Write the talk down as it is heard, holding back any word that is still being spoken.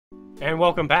And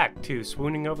welcome back to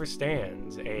Swooning Over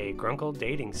Stans, a Grunkle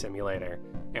dating simulator.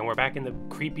 And we're back in the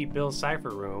creepy Bill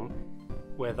Cipher room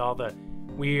with all the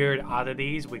weird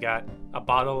oddities. We got a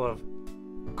bottle of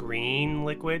green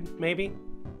liquid, maybe?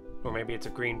 Or maybe it's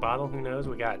a green bottle, who knows?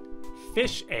 We got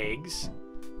fish eggs,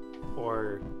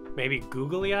 or maybe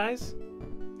googly eyes?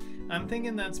 I'm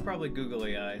thinking that's probably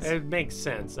googly eyes. It makes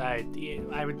sense. I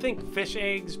would think fish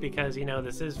eggs because, you know,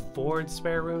 this is Ford's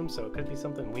spare room, so it could be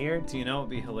something weird. Do you know what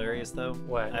would be hilarious, though?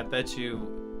 What? I bet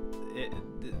you,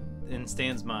 in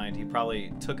Stan's mind, he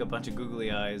probably took a bunch of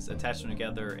googly eyes, attached them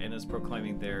together, and is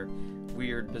proclaiming their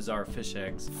weird, bizarre fish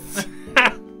eggs.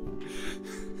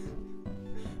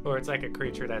 Or it's like a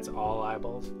creature that's all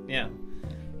eyeballs. Yeah.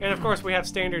 And of course, we have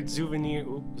standard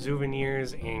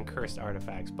souvenirs and cursed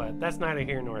artifacts, but that's neither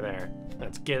here nor there.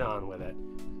 Let's get on with it.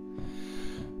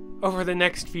 Over the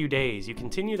next few days, you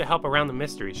continue to help around the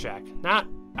Mystery Shack, not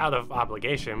out of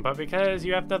obligation, but because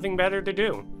you have nothing better to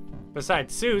do.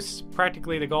 Besides, Seuss,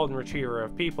 practically the golden retriever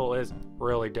of people, is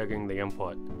really digging the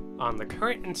input on the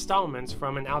current installments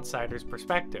from an outsider's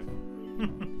perspective.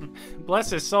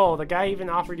 Bless his soul, the guy even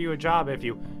offered you a job if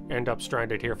you end up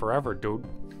stranded here forever, dude.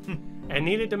 And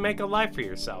needed to make a life for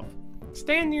yourself.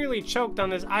 Stan nearly choked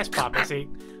on his ice pop as he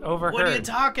overheard. What are you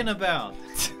talking about?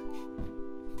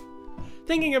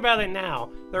 Thinking about it now,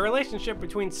 the relationship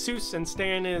between Seuss and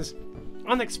Stan is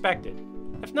unexpected,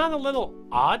 if not a little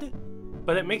odd,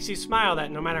 but it makes you smile that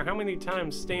no matter how many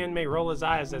times Stan may roll his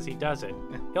eyes as he does it,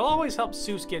 he'll always help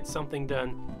Seuss get something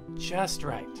done just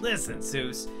right. Listen,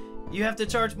 Seuss, you have to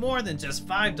charge more than just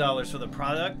 $5 for the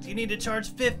product. You need to charge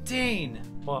 $15.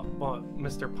 Well,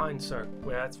 Mr. Pine, sir,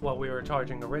 that's what we were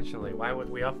charging originally. Why would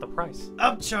we up the price?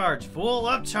 Upcharge, fool,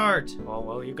 upcharge.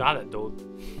 Well, you got it, dude.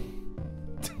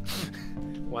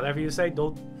 Whatever you say,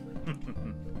 dude.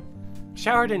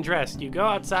 Showered and dressed, you go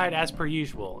outside as per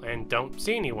usual and don't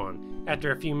see anyone.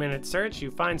 After a few minutes search,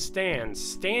 you find Stan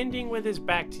standing with his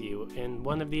back to you in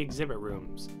one of the exhibit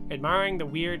rooms, admiring the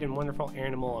weird and wonderful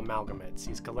animal amalgamates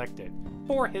he's collected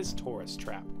for his tourist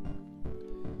trap.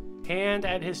 Hand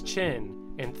at his chin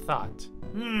in thought.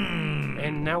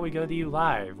 And now we go to you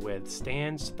live with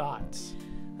Stan's thoughts.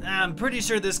 I'm pretty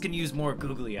sure this can use more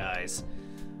googly eyes.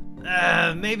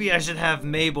 Maybe I should have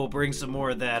Mabel bring some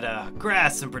more of that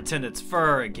grass and pretend it's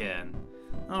fur again.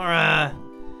 Or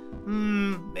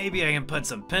maybe I can put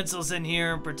some pencils in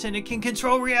here and pretend it can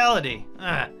control reality.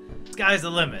 Sky's the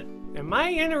limit. Am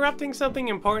I interrupting something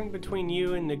important between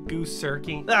you and the goose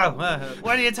cirky? Oh,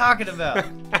 what are you talking about?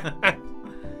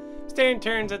 Stan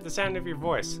turns at the sound of your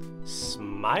voice,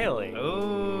 smiling.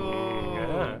 Oh.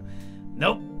 Yeah.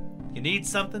 Nope. You need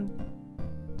something?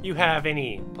 You have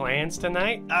any plans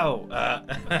tonight? Oh,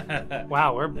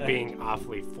 Wow, we're being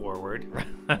awfully forward.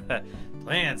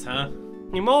 Plans, huh?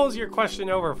 He mulls your question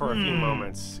over for a few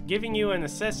moments, giving you an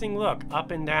assessing look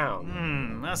up and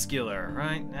down. Muscular,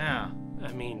 right? Yeah.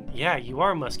 I mean, yeah, you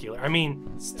are muscular. I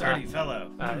mean... Sturdy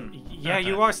fellow. Yeah,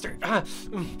 you are sturdy.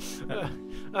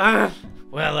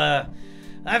 Well,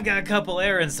 I've got a couple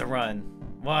errands to run.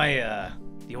 Why,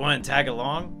 do you want to tag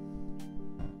along?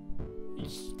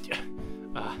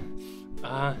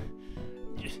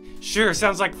 Sure,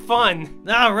 sounds like fun.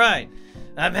 All right.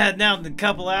 I'm heading out in a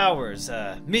couple hours.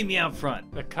 Meet me out front.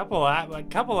 A couple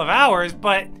of hours,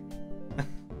 but...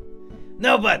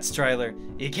 No buts, trailer.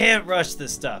 You can't rush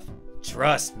this stuff.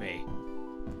 Trust me.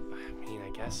 I mean, I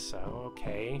guess so.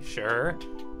 Okay, sure.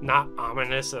 Not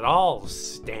ominous at all,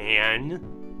 Stan.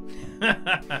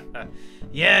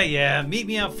 Yeah. Meet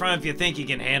me out front if you think you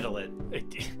can handle it.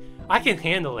 I can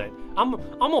handle it. I'm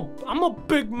a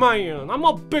big man. I'm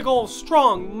a big old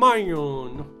strong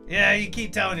man. Yeah, you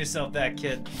keep telling yourself that,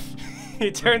 kid. He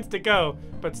turns to go,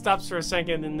 but stops for a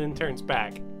second and then turns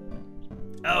back.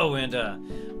 Oh, and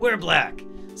wear black.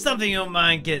 Something you don't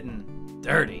mind getting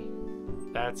dirty.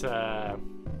 That's a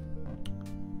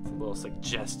little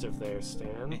suggestive there,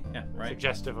 Stan. Yeah, right.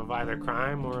 Suggestive of either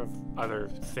crime or of other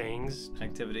things.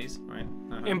 Activities, right?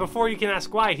 And before you can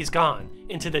ask why, he's gone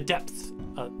into the depths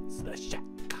of the shack.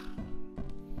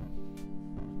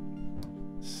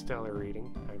 Stellar reading.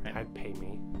 I'd pay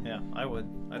me. Yeah, I would.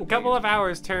 A couple of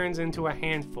hours turns into a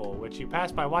handful, which you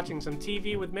pass by watching some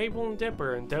TV with Mabel and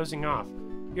Dipper and dozing off.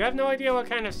 You have no idea what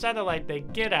kind of satellite they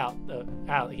get out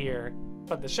here,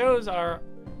 but the shows are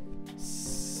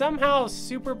somehow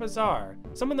super bizarre.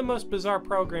 Some of the most bizarre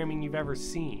programming you've ever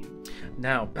seen.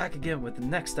 Now, back again with the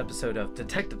next episode of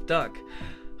Detective Duck.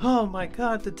 Oh my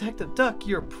god, Detective Duck,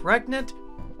 you're pregnant?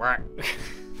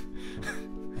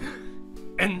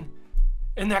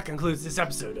 And that concludes this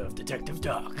episode of Detective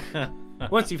Duck.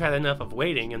 Once you've had enough of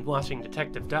waiting and watching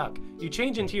Detective Duck, you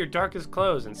change into your darkest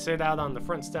clothes and sit out on the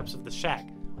front steps of the shack,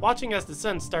 watching as the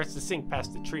sun starts to sink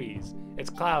past the trees. It's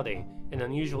cloudy and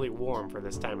unusually warm for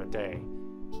this time of day,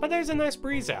 but there's a nice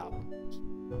breeze out.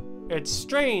 It's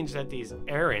strange that these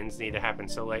errands need to happen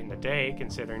so late in the day,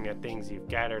 considering the things you've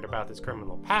gathered about this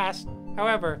criminal past.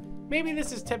 However, maybe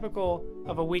this is typical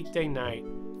of a weekday night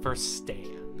for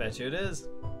Stan. Bet you it is.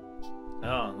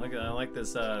 Oh, look! I like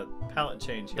this palette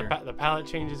change here. The palette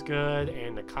change is good,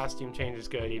 and the costume change is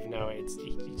good. Even though he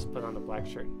just put on the black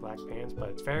shirt and black pants, but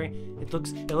it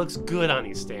looks good on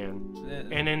you, Stan.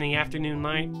 And in the afternoon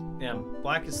light, yeah,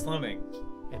 black is slimming.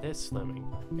 It is slimming,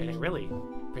 and it really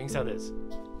brings out his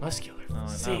muscular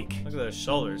physique. Look at those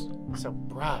shoulders. So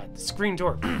broad. The screen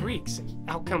door creaks, and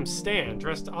out comes Stan,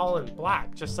 dressed all in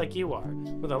black, just like you are,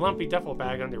 with a lumpy duffel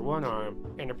bag under one arm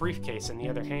and a briefcase in the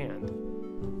other hand.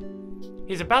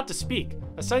 He's about to speak.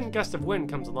 A sudden gust of wind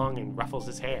comes along and ruffles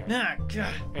his hair. Ah,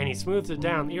 God. And he smooths it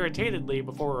down irritatedly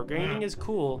before regaining his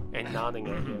cool and nodding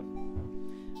at you.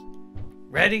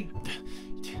 Ready?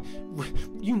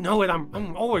 You know it,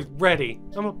 I'm always ready.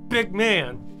 I'm a big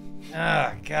man.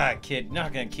 Ah, God, kid, you're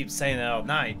not gonna keep saying that all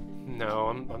night. No,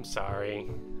 I'm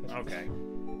sorry. Okay.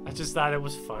 I just thought it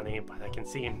was funny, but I can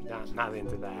see him not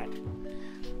into that.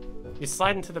 You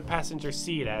slide into the passenger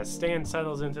seat as Stan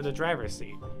settles into the driver's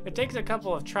seat. It takes a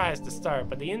couple of tries to start,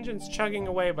 but the engine's chugging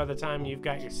away by the time you've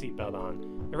got your seatbelt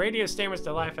on. The radio stammers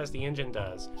to life as the engine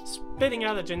does, spitting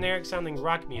out a generic-sounding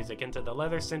rock music into the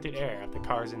leather-scented air of the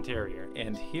car's interior.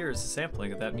 And here's a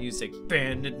sampling of that music.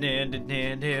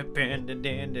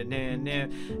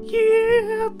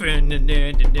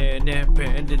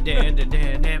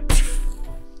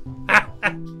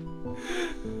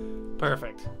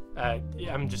 Perfect.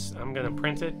 I'm gonna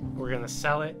print it. We're gonna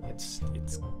sell it. It's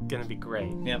gonna be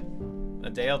great. Yep. A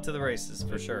day out to the races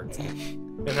for sure.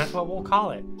 And that's what we'll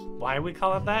call it. Why we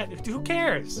call it that? Who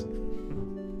cares?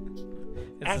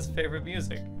 It's his favorite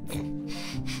music.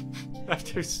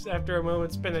 After a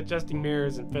moment spent adjusting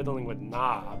mirrors and fiddling with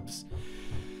knobs,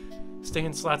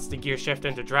 Stan slots the gear shift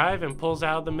into drive and pulls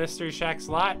out of the Mystery Shack's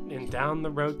lot and down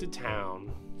the road to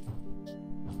town.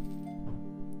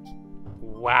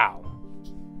 Wow.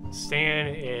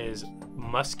 Stan is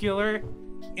muscular.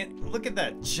 And look at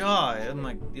that jaw. I'm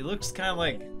like, he looks kind of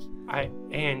like...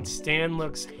 And Stan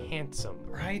looks handsome.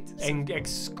 Right? And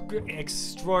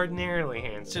extraordinarily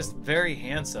handsome. Just very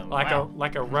handsome. Like wow.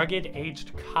 a rugged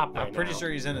aged cop right I'm pretty now.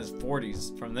 sure he's in his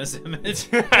 40s from this image.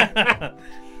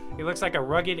 He looks like a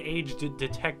rugged aged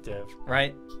detective.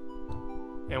 Right?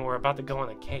 And we're about to go on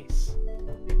a case.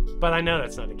 But I know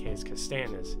that's not the case because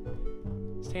Stan is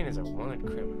a wanted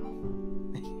criminal.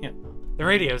 Yeah. The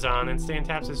radio's on and Stan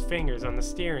taps his fingers on the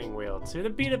steering wheel to the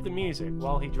beat of the music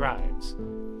while he drives.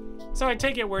 So I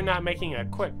take it we're not making a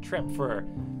quick trip for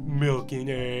milk and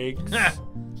eggs.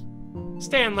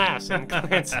 Stan laughs and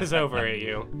glances over at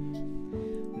you.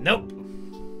 Nope.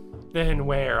 Then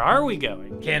where are we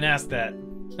going? Can't ask that.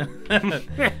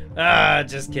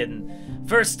 Just kidding.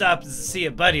 First stop is to see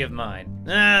a buddy of mine,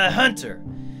 Hunter.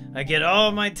 I get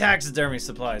all my taxidermy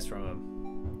supplies from him.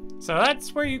 So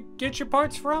that's where you get your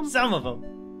parts from? Some of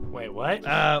them. Wait, what?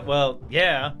 Well,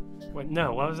 yeah. What?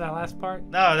 No, what was that last part?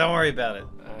 No, don't worry about it.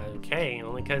 Okay,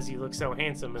 only because you look so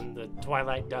handsome in the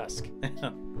twilight dusk.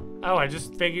 Oh, I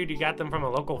just figured you got them from a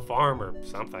local farm or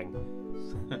something.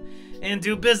 And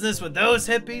do business with those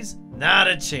hippies? Not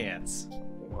a chance.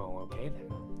 Well, okay then.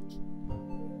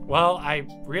 Well, I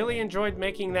really enjoyed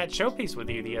making that showpiece with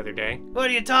you the other day. What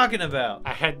are you talking about?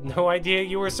 I had no idea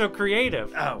you were so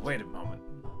creative. Oh, wait a moment.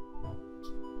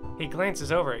 He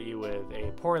glances over at you with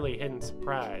a poorly hidden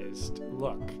surprised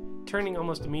look, turning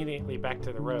almost immediately back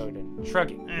to the road and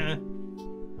shrugging.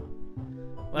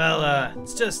 Well,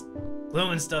 it's just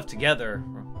gluing stuff together,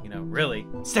 you know, really.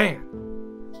 Stan!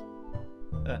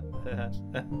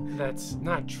 That's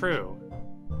not true.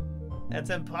 That's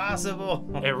impossible.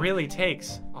 It really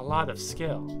takes a lot of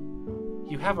skill.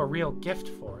 You have a real gift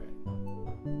for it.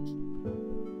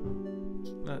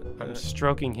 I'm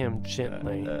stroking him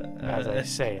gently as I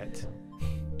say it.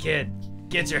 Kid,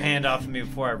 get your hand off of me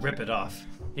before I rip it off.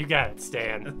 You got it,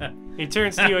 Stan. He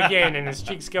turns to you again, and his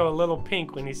cheeks go a little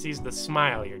pink when he sees the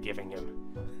smile you're giving him.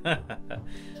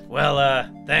 Well,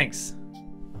 thanks.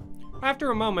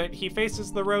 After a moment, he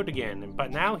faces the road again,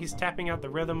 but now he's tapping out the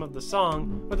rhythm of the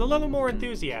song with a little more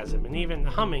enthusiasm and even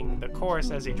humming the chorus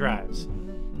as he drives.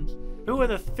 Who would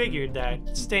have figured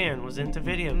that Stan was into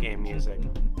video game music?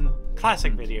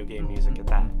 Classic video game music at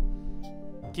that.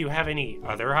 Do you have any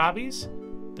other hobbies?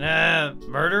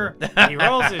 Murder? He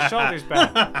rolls his shoulders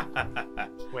back.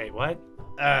 Wait, what?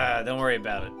 Don't worry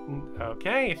about it.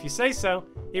 Okay, if you say so.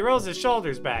 He rolls his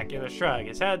shoulders back in a shrug,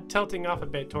 his head tilting off a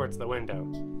bit towards the window.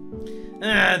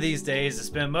 These days I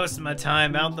spend most of my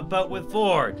time out in the boat with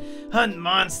Ford, hunting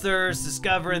monsters,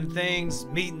 discovering things,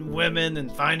 meeting women,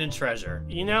 and finding treasure.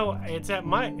 You know, it's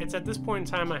at this point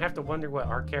in time I have to wonder what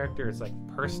our character is like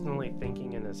personally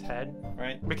thinking in his head.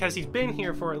 Right. Because he's been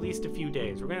here for at least a few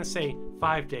days. We're gonna say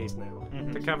 5 days now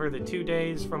to cover the 2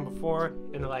 days from before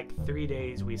and the like 3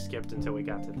 days we skipped until we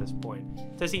got to this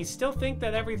point. Does he still think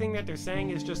that everything that they're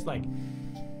saying is just like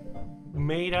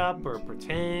made up or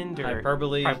pretend or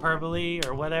hyperbole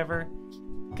or whatever?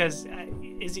 Because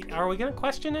are we gonna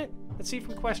question it? Let's see if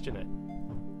we question it.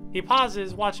 He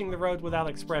pauses, watching the road without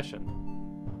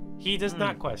expression. He does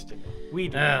not question it. We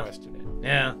do not question it.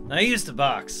 Yeah, I used to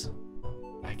box.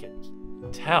 I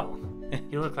can tell.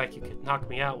 You look like you could knock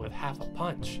me out with half a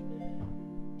punch.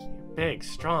 Your big,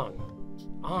 strong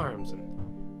arms and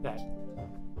that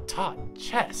taut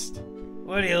chest.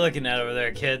 What are you looking at over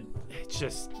there, kid? It's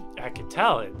just, I could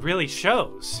tell, it really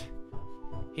shows.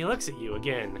 He looks at you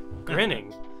again,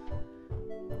 grinning.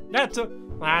 That's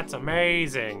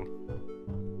amazing.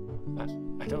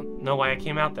 I don't know why I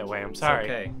came out that way, I'm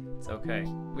sorry. It's okay.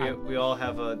 We all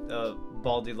have a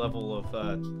baldy level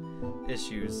of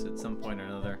issues at some point or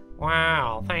another.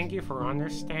 Wow, thank you for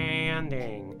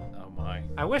understanding. Oh my.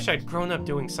 I wish I'd grown up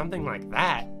doing something like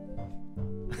that.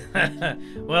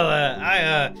 Well,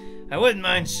 I wouldn't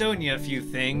mind showing you a few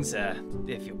things,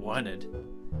 if you wanted.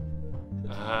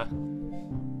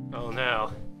 Oh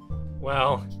no.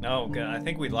 Well. Oh god, I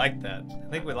think we'd like that. I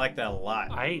think we'd like that a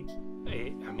lot. I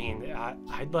mean,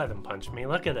 I'd let him punch me.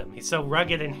 Look at him. He's so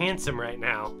rugged and handsome right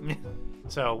now.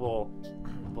 So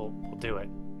we'll do it.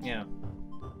 Yeah.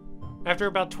 After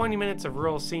about 20 minutes of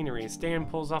rural scenery, Stan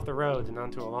pulls off the road and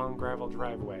onto a long gravel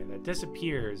driveway that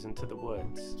disappears into the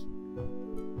woods.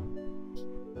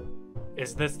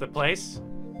 Is this the place?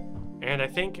 And I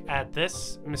think at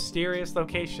this mysterious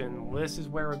location, this is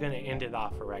where we're going to end it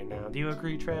off for right now. Do you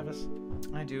agree, Travis?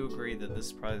 I do agree that this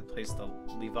is probably the place to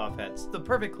leave off at. It's the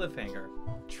perfect cliffhanger.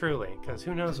 Truly, because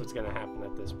who knows what's going to happen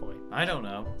at this point? I don't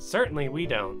know. Certainly we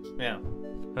don't. Yeah.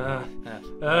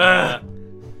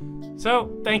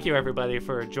 So, thank you everybody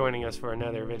for joining us for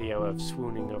another video of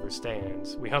Swooning Over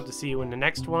Stands. We hope to see you in the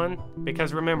next one,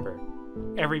 because remember,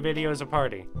 every video is a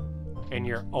party, and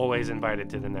you're always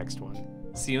invited to the next one.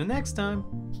 See you next time.